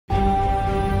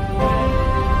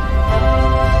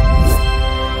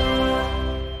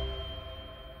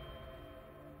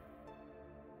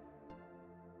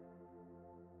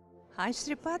Hi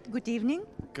Shripat, good evening.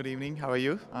 Good evening, how are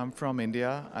you? I'm from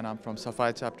India and I'm from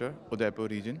Sapphire chapter, Udaipur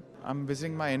region. I'm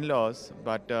visiting my in-laws,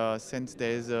 but since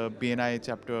there's a BNI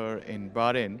chapter in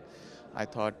Bahrain, I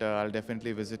thought I'll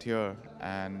definitely visit here.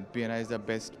 And BNI is the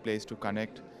best place to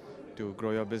connect, to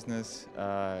grow your business,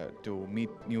 to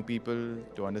meet new people,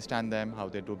 to understand them, how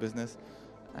they do business.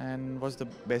 And what's the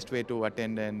best way to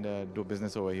attend and do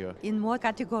business over here? In what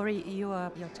category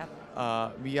your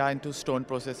chapter? We are into stone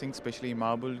processing, especially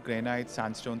marble, granite,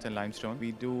 sandstones and limestone.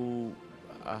 We do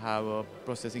have a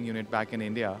processing unit back in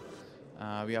India.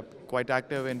 We are quite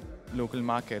active in local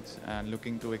markets and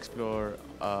looking to explore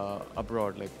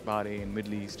abroad like Bahrain,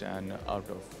 Middle East and out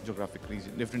of geographic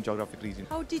region, different geographic regions.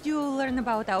 How did you learn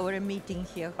about our meeting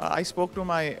here? I spoke to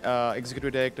my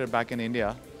executive director back in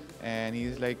India, and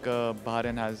he's like,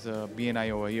 Bahrain has BNI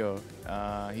over here.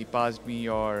 He passed me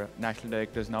your national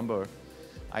director's number.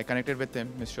 I connected with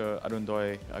him, Mr.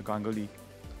 Arundoy Ganguly,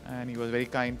 and he was very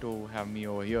kind to have me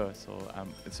over here. So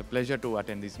it's a pleasure to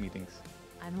attend these meetings.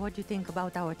 And what do you think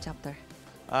about our chapter?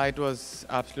 It was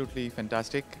absolutely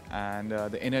fantastic, and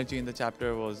the energy in the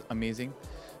chapter was amazing.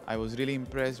 I was really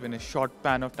impressed when in a short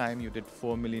span of time you did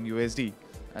 4 million USD.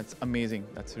 That's amazing.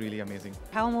 That's really amazing.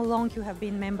 How long you have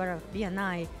been member of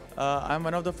BNI? I'm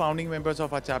one of the founding members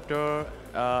of our chapter.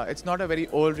 It's not a very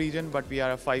old region, but we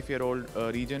are a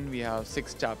 5-year-old region. We have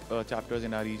 6 chapters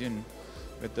in our region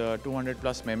with 200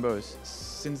 plus members.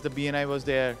 Since the BNI was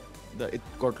there, it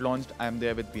got launched, I'm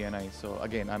there with BNI. So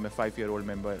again, I'm a 5-year-old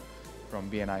member from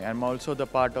BNI. I'm also the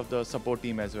part of the support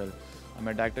team as well. I'm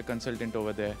a director consultant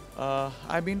over there.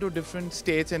 I've been to different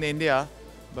states in India,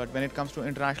 but when it comes to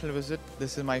international visit,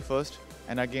 this is my first.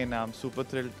 And again, I'm super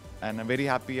thrilled and I'm very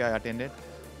happy I attended.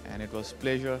 And it was a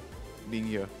pleasure being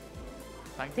here.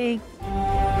 Thank you.